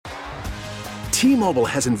T-Mobile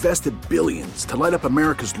has invested billions to light up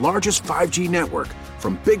America's largest 5G network,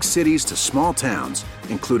 from big cities to small towns,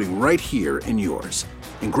 including right here in yours.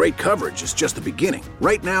 And great coverage is just the beginning.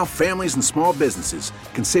 Right now, families and small businesses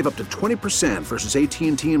can save up to 20% versus AT&T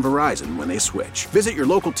and Verizon when they switch. Visit your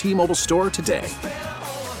local T-Mobile store today.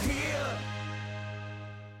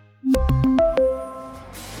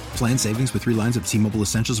 Plan savings with 3 lines of T-Mobile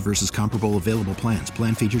Essentials versus comparable available plans.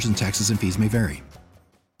 Plan features and taxes and fees may vary.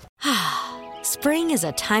 Spring is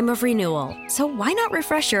a time of renewal, so why not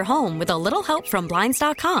refresh your home with a little help from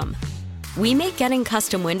Blinds.com? We make getting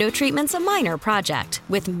custom window treatments a minor project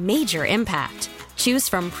with major impact. Choose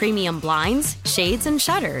from premium blinds, shades, and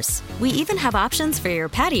shutters. We even have options for your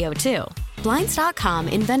patio, too. Blinds.com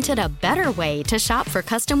invented a better way to shop for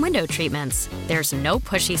custom window treatments. There's no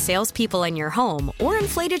pushy salespeople in your home or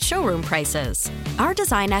inflated showroom prices. Our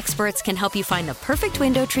design experts can help you find the perfect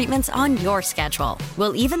window treatments on your schedule.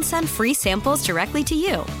 We'll even send free samples directly to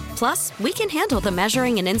you. Plus, we can handle the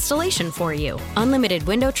measuring and installation for you. Unlimited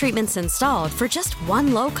window treatments installed for just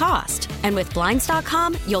one low cost. And with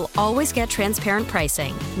Blinds.com, you'll always get transparent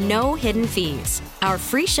pricing. No hidden fees. Our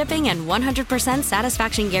free shipping and 100%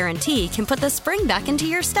 satisfaction guarantee can put the spring back into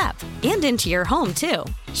your step and into your home, too.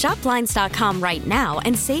 Shop Blinds.com right now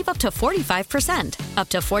and save up to 45%. Up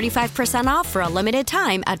to 45% off for a limited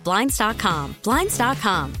time at Blinds.com.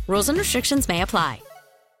 Blinds.com. Rules and restrictions may apply.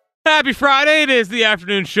 Happy Friday. It is the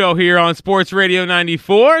afternoon show here on Sports Radio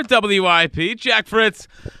 94, WIP. Jack Fritz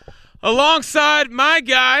alongside my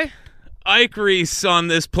guy, Ike Reese, on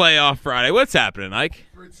this playoff Friday. What's happening, Ike?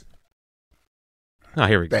 Fritz. Oh,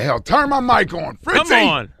 here we go. The hell? Turn my mic on. Fritzy. Come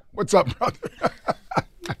on. What's up, brother?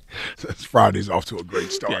 This Friday's off to a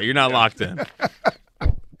great start. Yeah, you're not locked in.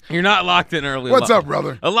 You're not locked in early. What's up,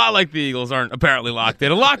 brother? A lot like the Eagles aren't apparently locked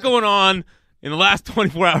in. A lot going on in the last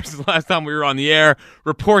 24 hours since the last time we were on the air.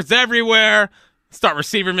 Reports everywhere. Start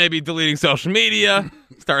receiver maybe deleting social media.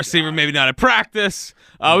 Start receiver maybe not at practice.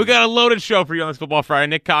 We got a loaded show for you on this Football Friday.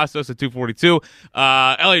 Nick Costos at 2:42.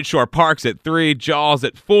 Elliott Shore Parks at 3. Jaws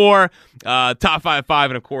at 4. Top 5 at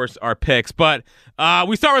 5, and, of course, our picks. But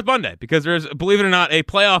we start with Monday because there's, believe it or not, a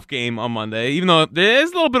playoff game on Monday, even though there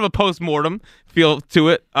is a little bit of a post-mortem feel to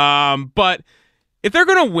it. But if they're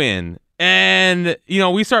going to win and,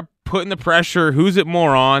 we start putting the pressure, who's it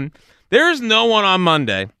more on? There's no one on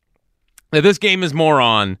Monday that this game is more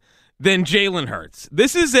on than Jalen Hurts.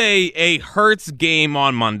 This is a Hurts game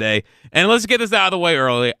on Monday, and let's get this out of the way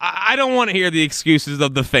early. I don't want to hear the excuses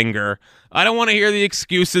of the finger. I don't want to hear the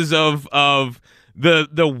excuses of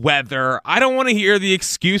the weather. I don't want to hear the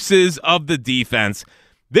excuses of the defense.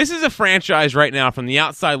 This is a franchise right now from the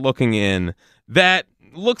outside looking in that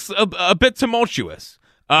looks a bit tumultuous.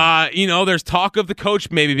 There's talk of the coach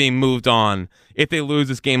maybe being moved on if they lose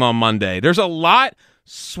this game on Monday. There's a lot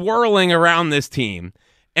swirling around this team.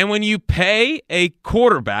 And when you pay a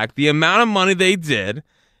quarterback the amount of money they did,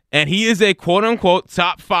 and he is a quote-unquote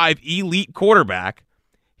top 5 elite quarterback,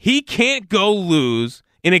 he can't go lose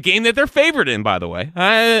in a game that they're favored in, by the way.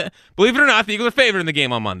 Believe it or not, the Eagles are favored in the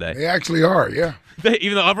game on Monday. They actually are, yeah.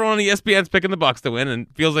 Even though everyone on ESPN's picking the Bucs to win, and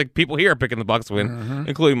feels like people here are picking the Bucs to win,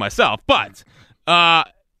 including myself. But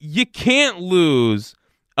you can't lose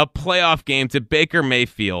a playoff game to Baker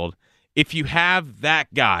Mayfield if you have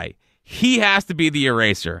that guy. He has to be the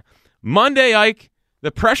eraser. Monday, Ike,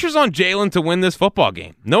 the pressure's on Jalen to win this football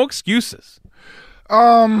game. No excuses.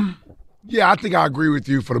 Yeah, I think I agree with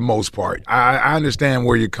you for the most part. I understand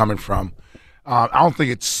where you're coming from. I don't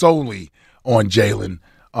think it's solely on Jalen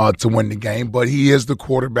to win the game, but he is the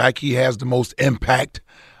quarterback. He has the most impact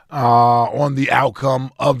on the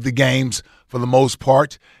outcome of the games for the most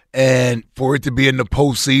part. And for it to be in the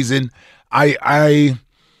postseason, I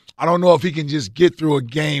don't know if he can just get through a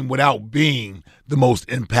game without being the most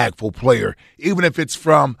impactful player, even if it's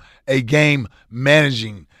from a game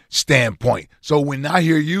managing standpoint. So when I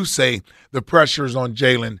hear you say the pressure is on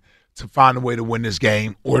Jalen to find a way to win this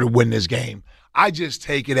game or to win this game, I just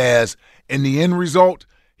take it as in the end result,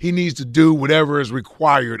 he needs to do whatever is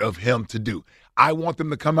required of him to do. I want them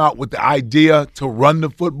to come out with the idea to run the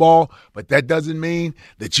football, but that doesn't mean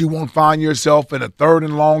that you won't find yourself in a 3rd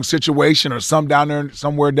and long situation or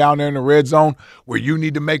somewhere down there in the red zone where you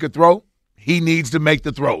need to make a throw. He needs to make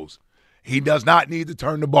the throws. He does not need to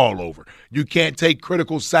turn the ball over. You can't take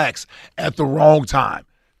critical sacks at the wrong time,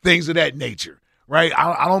 things of that nature, right?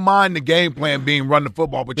 I don't mind the game plan being run the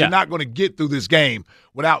football, but you're not going to get through this game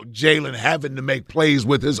without Jalen having to make plays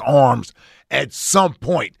with his arms at some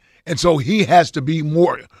point. And so he has to be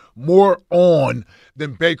more on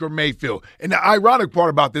than Baker Mayfield. And the ironic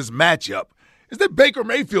part about this matchup is that Baker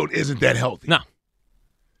Mayfield isn't that healthy. No.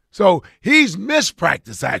 So he's missed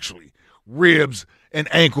practice, actually, ribs and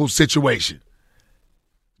ankle situation.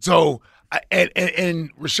 So,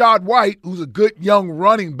 and Rachaad White, who's a good young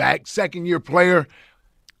running back, second-year player,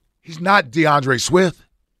 he's not DeAndre Swift.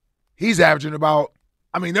 He's averaging about,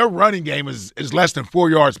 their running game is less than 4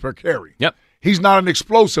 yards per carry. Yep. He's not an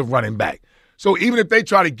explosive running back. So even if they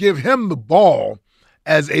try to give him the ball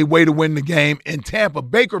as a way to win the game in Tampa,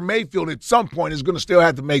 Baker Mayfield at some point is going to still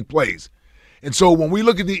have to make plays. And so when we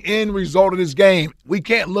look at the end result of this game, we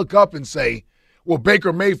can't look up and say, well,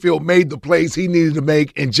 Baker Mayfield made the plays he needed to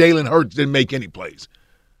make and Jalen Hurts didn't make any plays.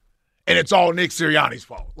 And it's all Nick Sirianni's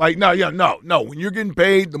fault. No. When you're getting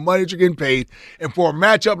paid, the money that you're getting paid, and for a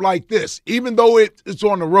matchup like this, even though it's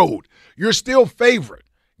on the road, you're still favored.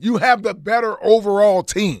 You have the better overall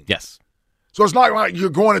team. Yes. So it's not like you're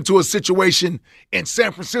going into a situation in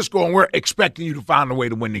San Francisco and we're expecting you to find a way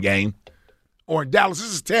to win the game. Or in Dallas,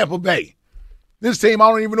 this is Tampa Bay. This team, I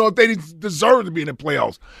don't even know if they deserve to be in the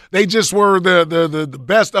playoffs. They just were the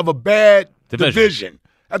best of a bad division.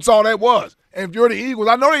 That's all that was. And if you're the Eagles,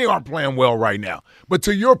 I know they aren't playing well right now. But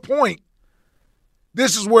to your point,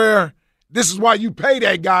 this is why you pay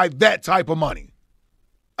that guy that type of money.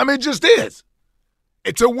 It just is.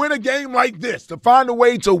 And to win a game like this, to find a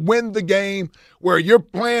way to win the game where you're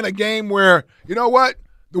playing a game where, you know what,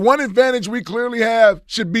 the one advantage we clearly have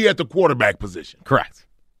should be at the quarterback position. Correct.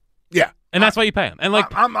 Yeah. And that's why you pay him. And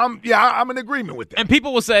I'm in agreement with that. And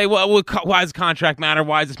people will say, well, why does contract matter?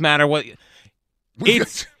 Why does this matter? What?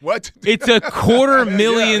 It's what? It's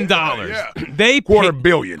 $250,000. Yeah. They $250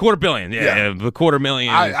 million. $250,000. Yeah. The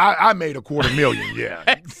 $250,000. I made $250,000. Yeah.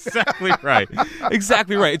 Exactly right.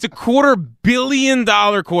 Exactly right. It's $250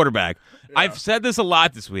 million quarterback. Yeah. I've said this a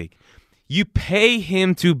lot this week. You pay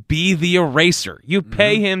him to be the eraser. You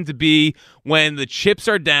pay him to be, when the chips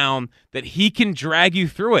are down, that he can drag you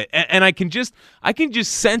through it. And I can just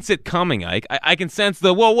sense it coming, Ike. I can sense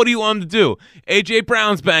what do you want him to do? A.J.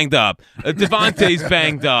 Brown's banged up. Devontae's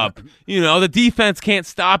banged up. The defense can't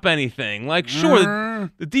stop anything. Sure,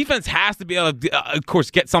 the defense has to be able to, of course,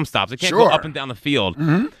 get some stops. It can't go up and down the field.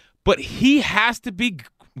 But he has to be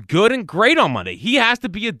good and great on Monday. He has to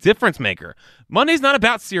be a difference maker. Monday's not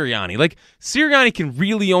about Sirianni. Sirianni can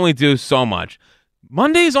really only do so much.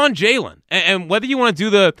 Monday's on Jalen. And whether you want to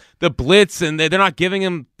do the blitz and they're not giving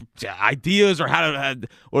him ideas or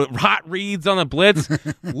or hot reads on the blitz,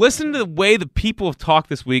 listen to the way the people have talked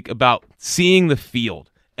this week about seeing the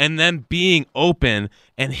field and then being open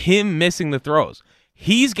and him missing the throws.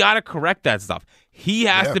 He's got to correct that stuff. He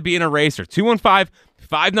has to be an eraser.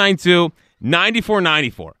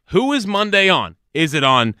 215-592-9494. Who is Monday on? Is it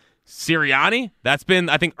on Sirianni? That's been,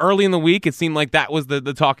 I think, early in the week. It seemed like that was the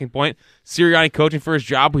talking point. Sirianni coaching for his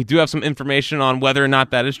job. We do have some information on whether or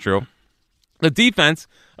not that is true. The defense,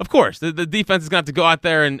 of course, the defense is going to have to go out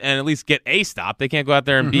there and at least get a stop. They can't go out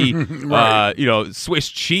there and be, right. Swiss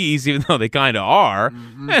cheese, even though they kind of are.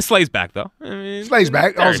 Slay's back, though. Slay's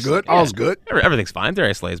back. All's good. Yeah. All's good. Everything's fine.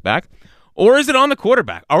 Darius Slay's back. Or is it on the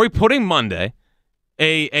quarterback? Are we putting Monday,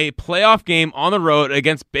 a playoff game on the road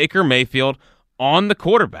against Baker Mayfield, on the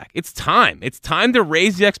quarterback? It's time. It's time to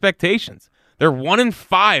raise the expectations. They're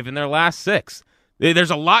 1-5 in their last 6.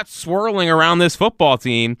 There's a lot swirling around this football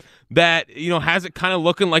team that, has it kind of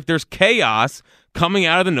looking like there's chaos coming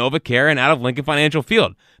out of the NovaCare and out of Lincoln Financial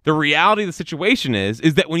Field. The reality of the situation is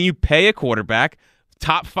that when you pay a quarterback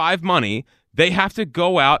top 5 money, they have to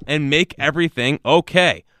go out and make everything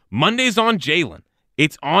okay. Monday's on Jalen.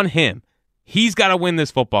 It's on him. He's got to win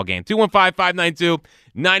this football game.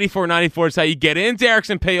 215-592-9494 is how you get in.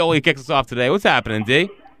 Derrickson Paoli kicks us off today. What's happening, D?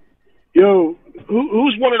 Yo,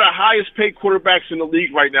 who's one of the highest paid quarterbacks in the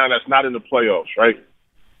league right now that's not in the playoffs, right?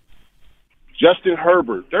 Justin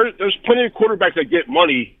Herbert. There's plenty of quarterbacks that get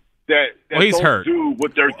money that he's don't hurt. do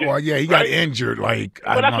what they're getting. Oh, yeah, he got injured. But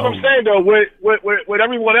that's what I'm saying, though. With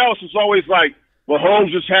everyone else, it's always like, well,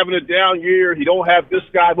 Holmes is having a down year. He don't have this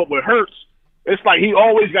guy. But with Hurts, it's like he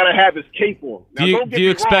always got to have his cape on. Now, do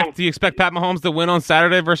you expect Pat Mahomes to win on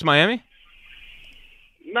Saturday versus Miami?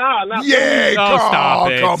 Nah, not yeah, stop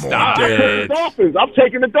it. Come on, the Dolphins. I'm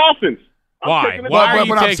taking the Dolphins. Why? Why are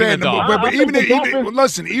you taking the Dolphins? But even if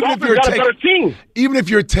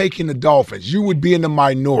you're taking the Dolphins, you would be in the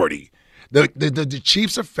minority. The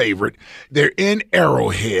Chiefs are favorite. They're in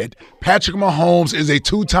Arrowhead. Patrick Mahomes is a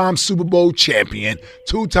 2-time Super Bowl champion,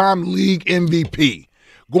 2-time league MVP.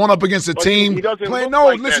 Going up against a team playing. No,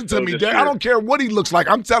 like listen to me, Derek. I don't care what he looks like.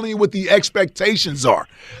 I'm telling you what the expectations are.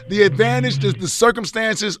 The advantage, the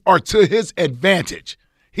circumstances are to his advantage.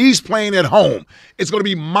 He's playing at home. It's going to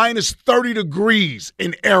be minus 30 degrees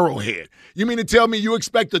in Arrowhead. You mean to tell me you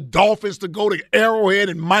expect the Dolphins to go to Arrowhead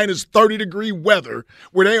in minus 30-degree weather,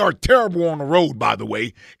 where they are terrible on the road, by the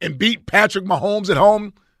way, and beat Patrick Mahomes at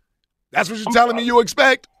home? That's what you're telling me you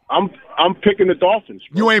expect? I'm picking the Dolphins.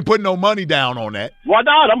 Bro. You ain't putting no money down on that. Why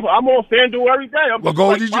not? I'm on FanDuel every day. I'm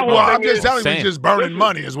just telling you, you're just burning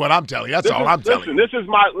money is what I'm telling you. That's all I'm telling you. This is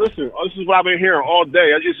what I've been hearing all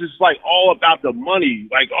day. It's just like all about the money.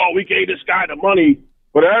 Like, oh, we gave this guy the money,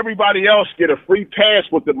 but everybody else get a free pass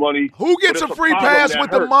with the money. Who gets a free pass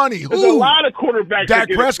with the money? Who? There's a lot of quarterbacks. Dak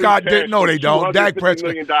Prescott didn't. No, they don't. Dak Prescott.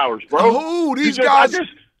 $150 million, bro. Who? These guys. The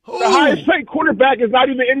highest paid quarterback is not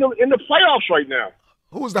even in the playoffs right now.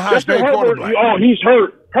 Who's the highest paid quarterback? Oh, he's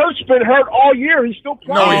hurt. Hurt's been hurt all year. He's still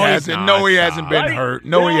playing. No, he hasn't. No, he hasn't been hurt.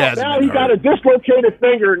 No, he hasn't. Now he got a dislocated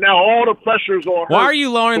finger. Now all the pressure's on. Why are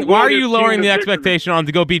you lowering the expectation on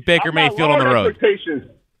to go beat Baker Mayfield on the road?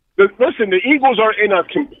 Listen, the Eagles are in a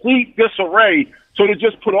complete disarray. So to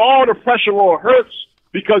just put all the pressure on Hurts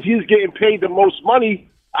because he's getting paid the most money,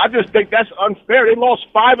 I just think that's unfair. They lost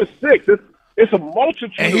 5 or 6. It's a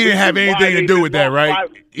multitude. And he didn't have anything to do with that, right?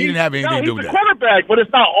 He didn't have anything to do with that. He's a quarterback, but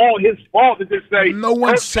it's not all his fault to just say. No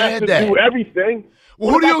one said that. Do everything.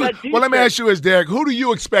 Well, let me ask you this, Derek. Who do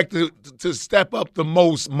you expect to step up the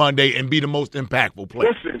most Monday and be the most impactful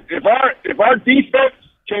player? Listen, if our defense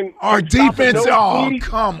can. Our defense.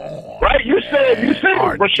 Come on. Right? You said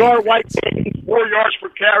Rashard White 4 yards per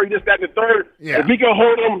carry, this, that, and the third. Yeah. If we can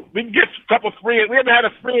hold him, we can get a couple free. We haven't had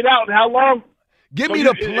a free and out in how long? Give me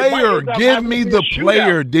the player. Give me the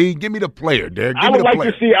player, D. Give me the player, Derek. I would like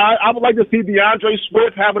to see DeAndre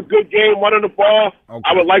Swift have a good game running the ball. Okay.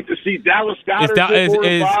 I would like to see Dallas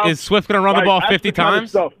Goedert. Is Swift going to run the ball 50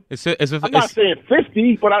 times? I'm not saying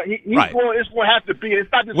 50, but it's going to have to be.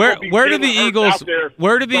 It's not just where do the Eagles?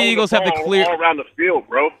 Where do the Eagles have the clear all around the field,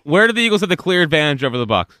 bro? Where do the Eagles have the clear advantage over the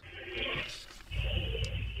Bucs?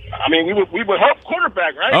 I mean, we would hope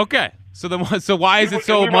quarterback, right? Okay. So why is it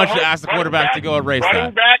so much to ask the quarterback to go and race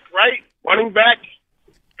that? Running back,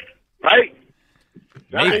 right?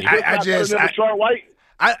 Maybe.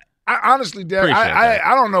 I honestly, Derek,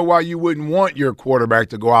 I don't know why you wouldn't want your quarterback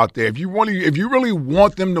to go out there if you really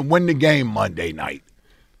want them to win the game Monday night.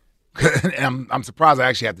 And I'm surprised I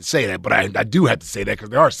actually have to say that, but I do have to say that because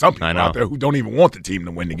there are some people out there who don't even want the team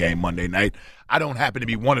to win the game Monday night. I don't happen to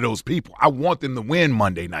be one of those people. I want them to win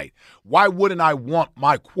Monday night. Why wouldn't I want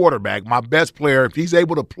my quarterback, my best player, if he's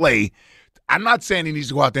able to play? I'm not saying he needs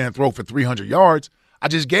to go out there and throw for 300 yards. I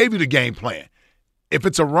just gave you the game plan. If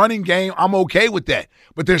it's a running game, I'm okay with that.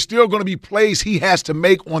 But there's still going to be plays he has to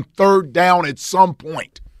make on third down at some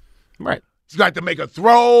point. Right. He's going to have to make a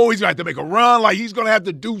throw. He's going to have to make a run. Like, he's going to have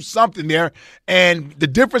to do something there. And the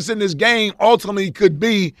difference in this game ultimately could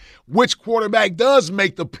be which quarterback does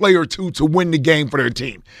make the play or two to win the game for their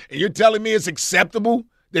team. And you're telling me it's acceptable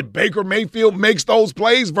that Baker Mayfield makes those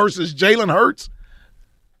plays versus Jalen Hurts?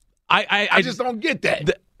 I just don't get that.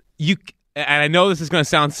 And I know this is going to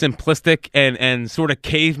sound simplistic and sort of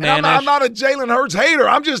caveman-ish. I'm not a Jalen Hurts hater.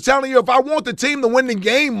 I'm just telling you, if I want the team to win the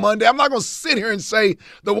game Monday, I'm not going to sit here and say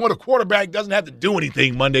the quarterback doesn't have to do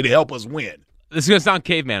anything Monday to help us win. This is going to sound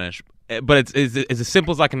caveman-ish, but it's as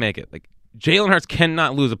simple as I can make it. Like, Jalen Hurts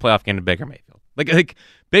cannot lose a playoff game to Baker Mayfield. Like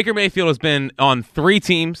Baker Mayfield has been on 3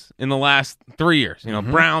 teams in the last 3 years. You know,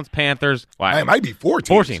 Browns, Panthers. Well, it might be 4 teams.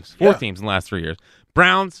 4 teams. 4 teams in the last 3 years.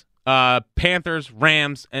 Browns, Panthers,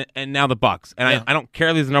 Rams, and now the Bucs. And I don't care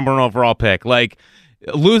if he's the number 1 overall pick. Like,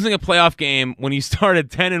 losing a playoff game when you started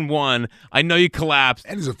 10-1, I know you collapsed.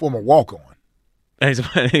 And he's a former walk-on. And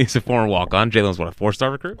he's a former walk-on. Jalen's what, a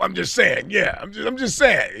 4-star recruit? I'm just saying, yeah. I'm just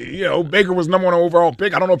saying. You know, Baker was number 1 overall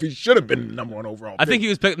pick. I don't know if he should have been the number 1 overall pick. I think he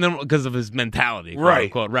was picked because of his mentality, quote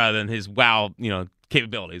unquote, rather than his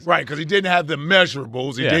capabilities. Right, because he didn't have the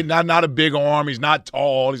measurables. He did not a big arm. He's not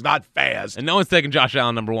tall. He's not fast. And no one's taking Josh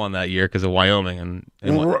Allen number 1 that year because of Wyoming.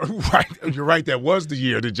 And right, you're right. That was the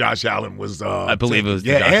year that Josh Allen was. I believe it was.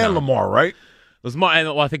 Yeah, and Allen. Lamar, right? It was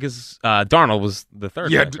I think his Darnold was the third.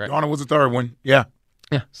 Yeah, pick, right? Darnold was the third one. Yeah.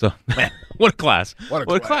 Yeah. So, what a class! What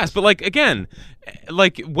a class! But again,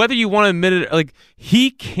 whether you want to admit it, he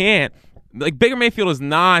can't. Baker Mayfield is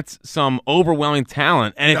not some overwhelming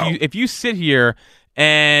talent, and if you sit here.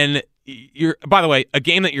 And you're, by the way, a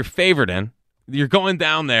game that you're favored in, you're going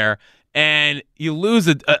down there and you lose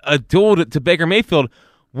a duel to Baker Mayfield.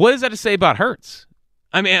 What is that to say about Hurts?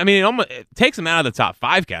 I mean, it takes him out of the top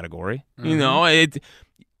 5 category. Mm-hmm. You know,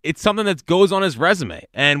 it's something that goes on his resume.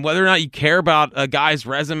 And whether or not you care about a guy's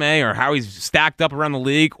resume or how he's stacked up around the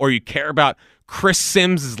league, or you care about Chris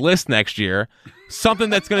Sims' list next year, something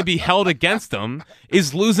that's going to be held against him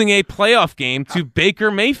is losing a playoff game to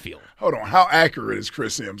Baker Mayfield. Hold on. How accurate is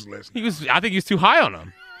Chris Sims listening? I think he was too high on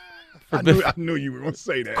him. I knew you were going to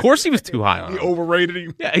say that. Of course he was too high on him. He overrated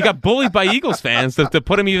him. Yeah, he got bullied by Eagles fans to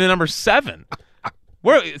put him even number 7.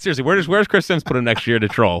 Seriously, where's Chris Sims put him next year to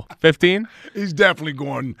troll? 15? He's definitely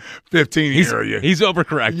going 15 area. He's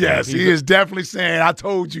overcorrecting. Yes, he is definitely saying, I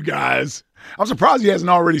told you guys. I'm surprised he hasn't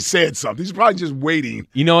already said something. He's probably just waiting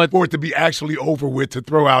for it to be actually over with to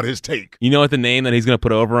throw out his take. You know what the name that he's going to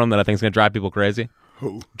put over him that I think is going to drive people crazy?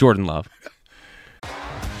 Who? Jordan Love.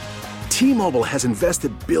 T-Mobile has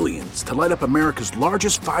invested billions to light up America's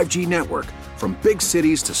largest 5G network, from big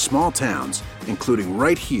cities to small towns, including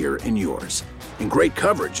right here in yours. And great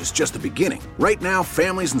coverage is just the beginning. Right now,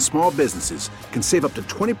 families and small businesses can save up to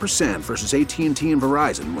 20% versus AT&T and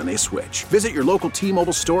Verizon when they switch. Visit your local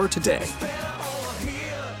T-Mobile store today.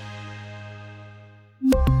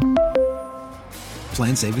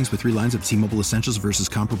 Plan savings with 3 lines of T-Mobile Essentials versus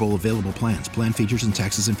comparable available plans. Plan features and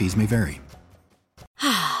taxes and fees may vary.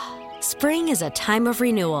 Spring is a time of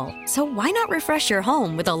renewal, so why not refresh your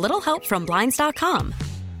home with a little help from Blinds.com?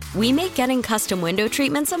 We make getting custom window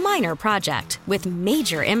treatments a minor project with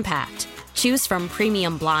major impact. Choose from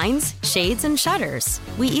premium blinds, shades, and shutters.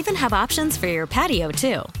 We even have options for your patio,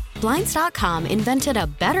 too. Blinds.com invented a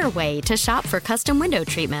better way to shop for custom window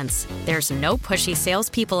treatments. There's no pushy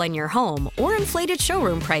salespeople in your home or inflated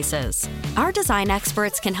showroom prices. Our design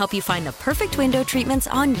experts can help you find the perfect window treatments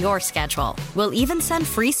on your schedule. We'll even send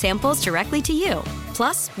free samples directly to you.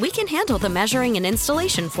 Plus, we can handle the measuring and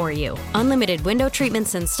installation for you. Unlimited window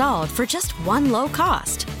treatments installed for just one low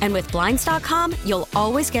cost. And with Blinds.com, you'll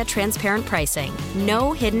always get transparent pricing.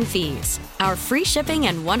 No hidden fees. Our free shipping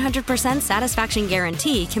and 100% satisfaction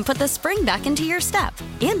guarantee can put the spring back into your step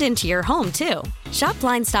and into your home, too. Shop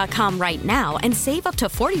Blinds.com right now and save up to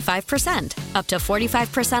 45%. Up to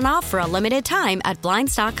 45% off for a limited time at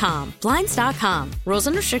Blinds.com. Blinds.com. Rules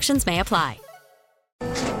and restrictions may apply.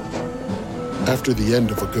 After the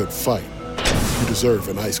end of a good fight, you deserve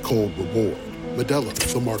an ice-cold reward. Modelo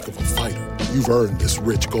is the mark of a fighter. You've earned this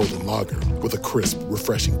rich golden lager with a crisp,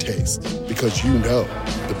 refreshing taste. Because you know,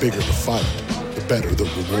 the bigger the fight, the better the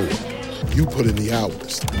reward. You put in the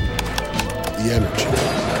hours, the energy,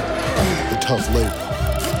 the tough labor.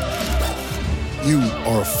 You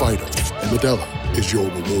are a fighter, and Modelo is your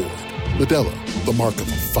reward. Modelo, the mark of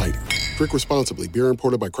a fighter. Drink responsibly. Beer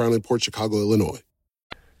imported by Crown Imports, Chicago, Illinois.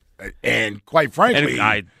 And quite frankly,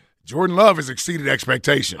 Jordan Love has exceeded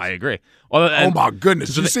expectations. I agree. Well, oh, my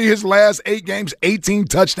goodness. Did you see his last 8 games? 18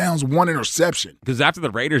 touchdowns, 1 interception. Because after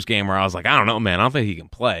the Raiders game where I was like, I don't know, man. I don't think he can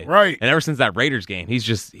play. Right. And ever since that Raiders game,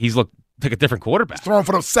 he's looked like a different quarterback. He's throwing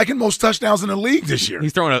for the second most touchdowns in the league this year.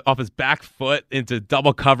 He's throwing it off his back foot into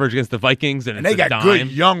double coverage against the Vikings. And they got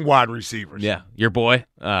good young wide receivers. Yeah. Your boy,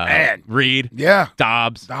 Reed. Yeah.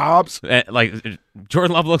 Dobbs.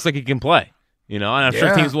 Jordan Love looks like he can play. You know, and I'm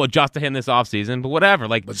sure teams will adjust to him this offseason, but whatever.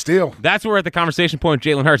 But still. That's where at the conversation point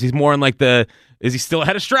with Jalen Hurts, he's more in is he still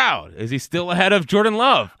ahead of Stroud? Is he still ahead of Jordan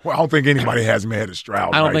Love? Well, I don't think anybody has him ahead of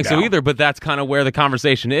Stroud. I don't think so either, but that's kind of where the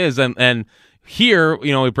conversation is. And here,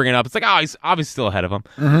 we bring it up. It's like, he's obviously still ahead of him.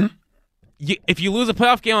 Mm-hmm. If you lose a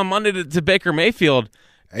playoff game on Monday to Baker Mayfield,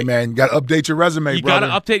 hey, man, you got to update your resume, You got to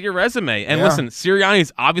update your resume. And listen,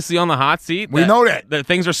 Sirianni's obviously on the hot seat. We know that. That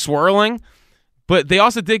things are swirling. But they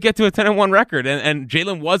also did get to a 10-1 record, and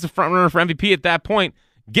Jalen was a front runner for MVP at that point.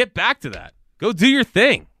 Get back to that. Go do your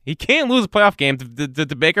thing. He can't lose a playoff game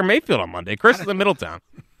to Baker Mayfield on Monday. Chris is in Middletown.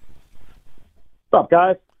 What's up,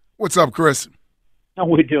 guys? What's up, Chris? How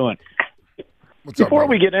we doing? Before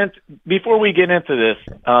we get into this,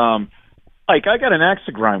 Ike, I got an axe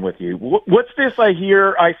to grind with you. What's this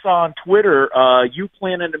I saw on Twitter? You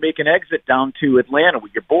planning to make an exit down to Atlanta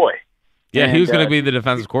with your boy? Yeah, he was going to be the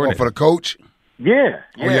defensive coordinator. For the coach? Yeah.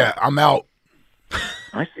 Oh, yeah, I'm out.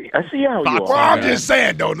 I see how you are. Well, I'm just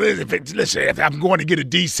saying, though, if I'm going to get a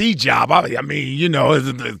D.C. job, I mean,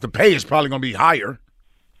 the pay is probably going to be higher.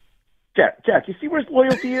 Jack, you see where his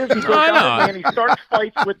loyalty is? He goes down and he starts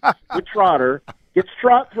fights with Trotter, gets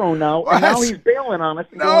Trot thrown out, and now he's bailing on us.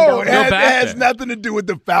 No, it has nothing to do with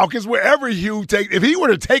the Falcons. Wherever Hugh if he were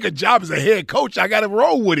to take a job as a head coach, I got to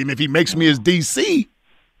roll with him if he makes me his D.C.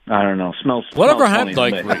 I don't know. Whatever happened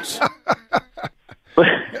to Chris?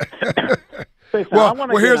 Well,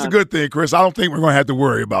 here's the good thing, Chris. I don't think we're going to have to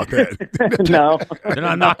worry about that. No. They're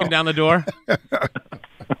not knocking down the door?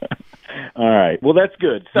 All right. Well, that's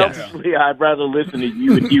good. Selfishly, I'd rather listen to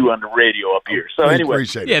you and you on the radio up here. So anyway.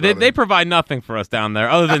 Appreciate it, brother. they provide nothing for us down there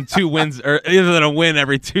other than 2 wins, or other than a win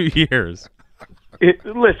every 2 years.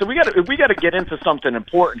 Listen, we got to get into something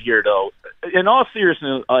important here, though. In all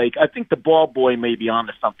seriousness, I think the ball boy may be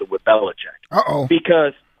onto something with Belichick. Uh-oh.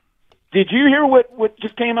 Because did you hear what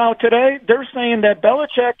just came out today? They're saying that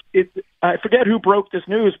Belichick I forget who broke this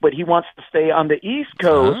news, but he wants to stay on the East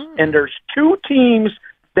Coast, and there's 2 teams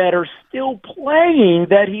that are still playing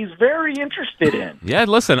that he's very interested in. Yeah,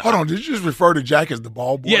 listen. Hold on, did you just refer to Jack as the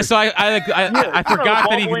ball boy? Yeah, so I forgot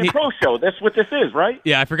that he Pro Show. That's what this is, right?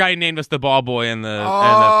 Yeah, I forgot he named us the ball boy and the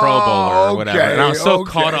Pro Bowler or whatever. And I was so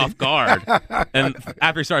caught off guard. And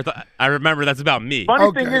after he started, I remember that's about me.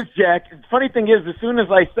 Funny thing is, Jack. Funny thing is, as soon as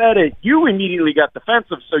I said it, you immediately got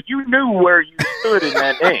defensive, so you knew where you stood in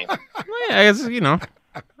that name. Yeah, I guess,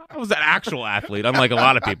 I was an actual athlete, unlike a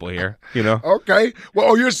lot of people here, Okay.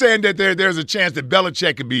 Well, you're saying that there's a chance that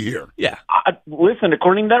Belichick could be here. Yeah. Listen,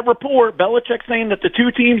 according to that report, Belichick's saying that the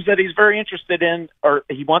 2 teams that he's very interested in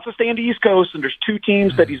he wants to stay on the East Coast, and there's 2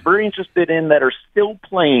 teams that he's very interested in that are still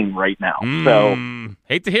playing right now. So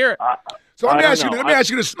hate to hear it. So let me ask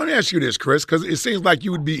you this, Chris, because it seems like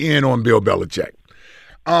you would be in on Bill Belichick.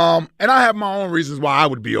 And I have my own reasons why I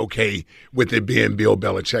would be okay with it being Bill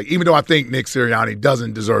Belichick, even though I think Nick Sirianni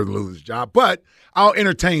doesn't deserve to lose his job. But I'll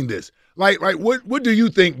entertain this. Like what do you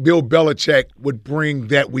think Bill Belichick would bring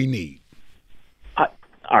that we need?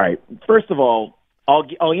 All right. First of all,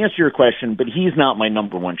 I'll answer your question, but he's not my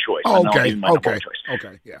number one choice. Okay.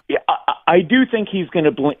 Yeah. I do think he's going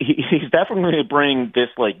to. He's definitely going to bring this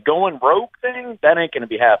going rogue thing. That ain't going to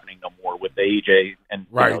be happening no more with the AJ and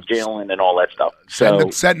Jalen and all that stuff.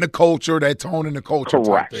 Setting the culture, that tone in the culture.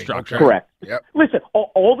 Correct. Okay. Correct. Yep. Listen,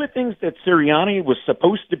 all the things that Sirianni was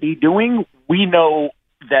supposed to be doing, we know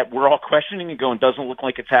that we're all questioning and going, doesn't look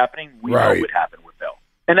like it's happening. We know what happened with Bill.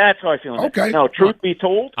 And that's how I feel. Okay. Now, truth be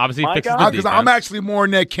told, obviously fixes the defense. Because I'm actually more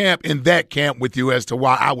in that camp with you as to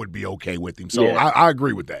why I would be okay with him. So I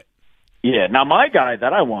agree with that. Yeah. Now, my guy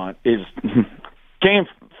that I want came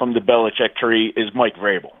from the Belichick tree is Mike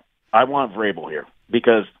Vrabel. I want Vrabel here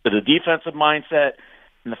because of the defensive mindset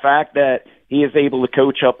and the fact that he is able to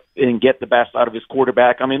coach up and get the best out of his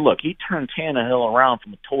quarterback. I mean, look, he turned Tannehill around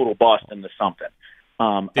from a total bust into something.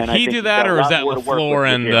 Did he do that, or was that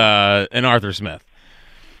LaFleur and Arthur Smith?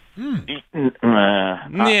 I don't think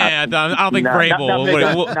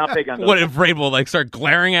Vrabel. Not big on those. What did Vrabel start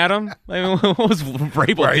glaring at him? What was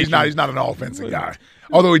Vrabel? Right, he's not an offensive guy.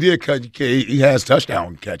 Although he has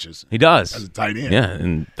touchdown catches. He does as a tight end. Yeah,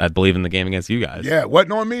 and I believe in the game against you guys. Yeah,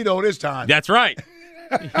 wasn't on me though this time. That's right.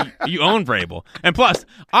 You own Vrabel, and plus,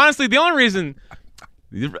 honestly, a reason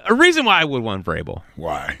why I would want Vrabel.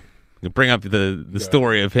 Why? You bring up the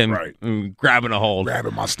story of him grabbing a hold,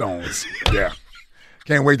 grabbing my stones. Yeah.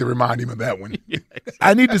 Can't wait to remind him of that one.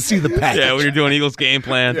 I need to see the package. Yeah, when you're doing Eagles game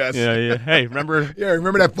plan. Yes. Yeah. Hey, remember? Yeah,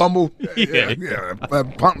 remember that fumble? Yeah.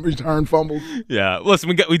 Punt return fumble. Yeah. Listen,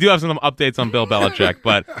 we do have some updates on Bill Belichick,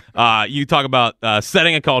 but you talk about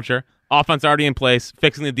setting a culture, offense already in place,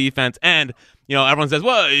 fixing the defense, and everyone says,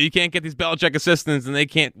 well, you can't get these Belichick assistants, and they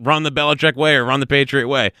can't run the Belichick way or run the Patriot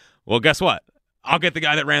way. Well, guess what? I'll get the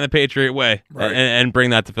guy that ran the Patriot way and bring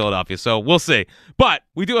that to Philadelphia. So we'll see. But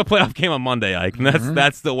we do a playoff game on Monday, Ike, and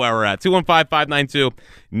that's still where we're at.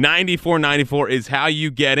 215-592-9494 is how you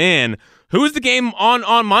get in. Who's the game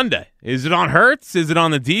on Monday? Is it on Hurts? Is it on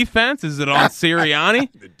the defense? Is it on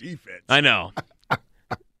Sirianni? The defense. I know.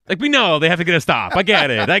 We know they have to get a stop. I get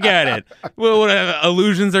it. Well,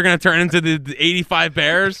 illusions are going to turn into the 85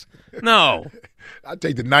 Bears? No. I'll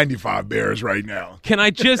take the 95 Bears right now. Can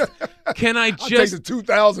I just I'll take the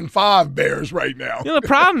 2005 Bears right now. The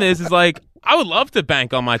problem is I would love to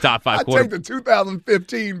bank on my top 5 quarterbacks. I'll take the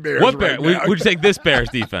 2015 Bears What right Bear? now. Would you take this Bears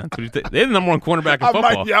defense? They're the number one cornerback in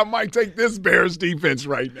football. I might take this Bears defense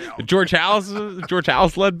right now. The George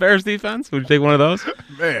Hallis-led Bears defense? Would you take one of those?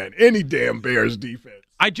 Man, any damn Bears defense.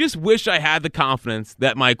 I just wish I had the confidence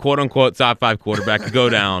that my quote-unquote top 5 quarterback could go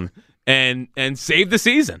down and save the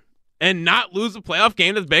season. And not lose a playoff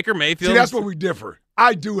game to Baker Mayfield. See, that's where we differ.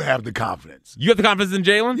 I do have the confidence. You have the confidence in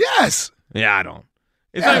Jalen? Yes. Yeah, I don't.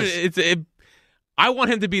 I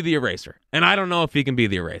want him to be the eraser, and I don't know if he can be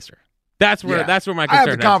the eraser. That's where my concern is. I have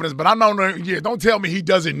the confidence, but I don't know. Yeah, don't tell me he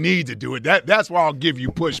doesn't need to do it. That's where I'll give you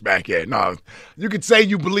pushback at. No, you could say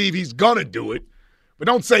you believe he's gonna do it, but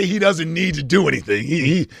don't say he doesn't need to do anything.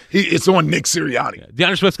 It's on Nick Sirianni. Yeah,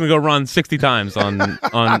 DeAndre Swift's gonna go run 60 times on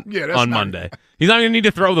Monday. He's not gonna need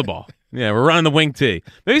to throw the ball. Yeah, we're running the wing T.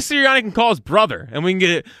 Maybe Sirianni can call his brother, and we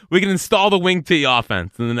can install the wing T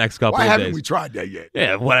offense in the next couple of days. Why haven't we tried that yet?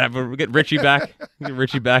 Yeah, whatever. We get Richie back. Get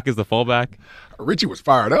Richie back as the fullback. Richie was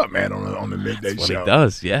fired up, man, on the midday That's show. What he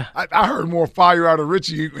does, yeah. I heard more fire out of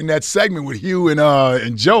Richie in that segment with Hugh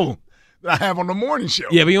and Joe than I have on the morning show.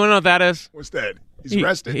 Yeah, but you want to know what that is? What's that? He's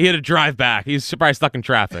resting. He had to drive back. He's probably stuck in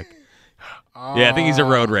traffic. Yeah, I think he's a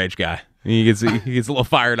road rage guy. He gets a little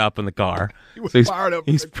fired up in the car. He was So fired up.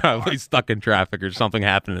 He's probably stuck in traffic or something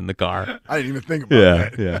happened in the car. I didn't even think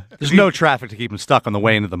about that. Yeah. There's no traffic to keep him stuck on the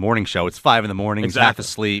way into the morning show. It's 5 a.m. He's half Exactly.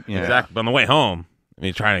 asleep. Yeah. Exactly. But on the way home,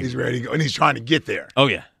 he's He's ready to go, and he's trying to get there. Oh,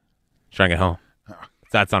 yeah. He's trying to get home.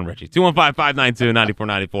 That's on Richie.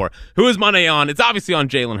 215-592-9494. Who is Monday on? It's obviously on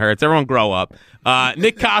Jalen Hurts. Everyone grow up.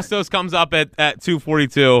 Nick Costos comes up at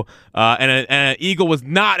 2:42, and an Eagle was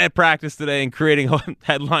not at practice today and creating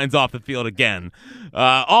headlines off the field again.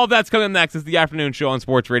 All that's coming next is the afternoon show on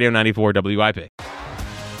Sports Radio 94 WIP.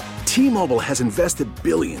 T-Mobile has invested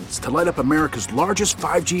billions to light up America's largest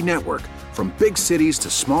 5G network, from big cities to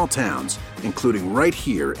small towns, including right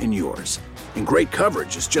here in yours. And great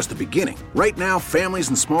coverage is just the beginning. Right now, families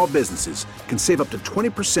and small businesses can save up to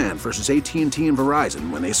 20% versus AT&T and Verizon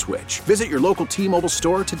when they switch. Visit your local T-Mobile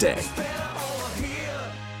store today.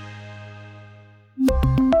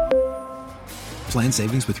 Plan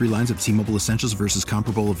savings with 3 lines of T-Mobile Essentials versus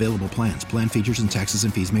comparable available plans. Plan features and taxes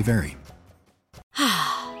and fees may vary.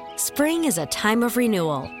 Spring is a time of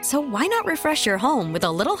renewal, so why not refresh your home with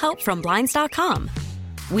a little help from Blinds.com?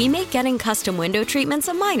 We make getting custom window treatments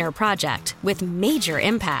a minor project with major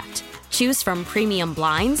impact. Choose from premium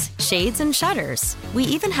blinds, shades, and shutters. We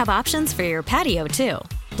even have options for your patio, too.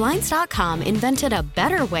 Blinds.com invented a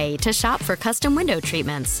better way to shop for custom window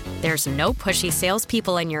treatments. There's no pushy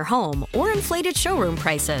salespeople in your home or inflated showroom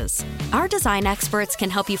prices. Our design experts can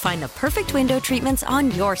help you find the perfect window treatments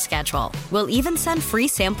on your schedule. We'll even send free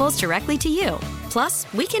samples directly to you.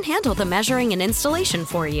 Plus, we can handle the measuring and installation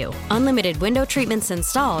for you. Unlimited window treatments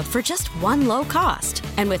installed for just one low cost.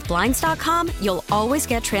 And with Blinds.com, you'll always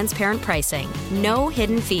get transparent pricing. No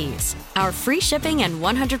hidden fees. Our free shipping and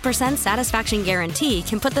 100% satisfaction guarantee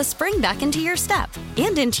can put the spring back into your step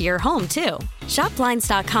and into your home, too. Shop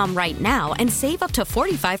Blinds.com right now and save up to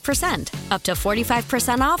 45%. Up to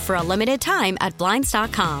 45% off for a limited time at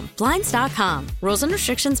Blinds.com. Blinds.com. Rules and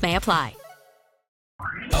restrictions may apply.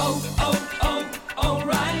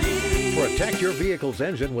 O'Reilly. Protect your vehicle's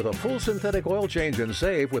engine with a full synthetic oil change and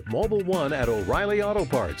save with Mobile One at O'Reilly Auto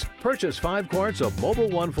Parts. Purchase 5 quarts of Mobile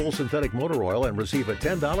One full synthetic motor oil and receive a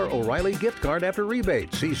 $10 O'Reilly gift card after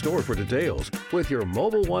rebate. See store for details. With your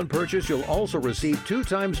Mobile One purchase, you'll also receive 2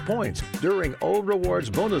 times points during O Rewards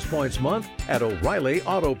Bonus Points Month at O'Reilly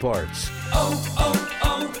Auto Parts.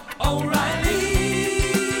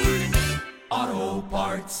 O'Reilly Auto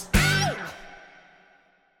Parts.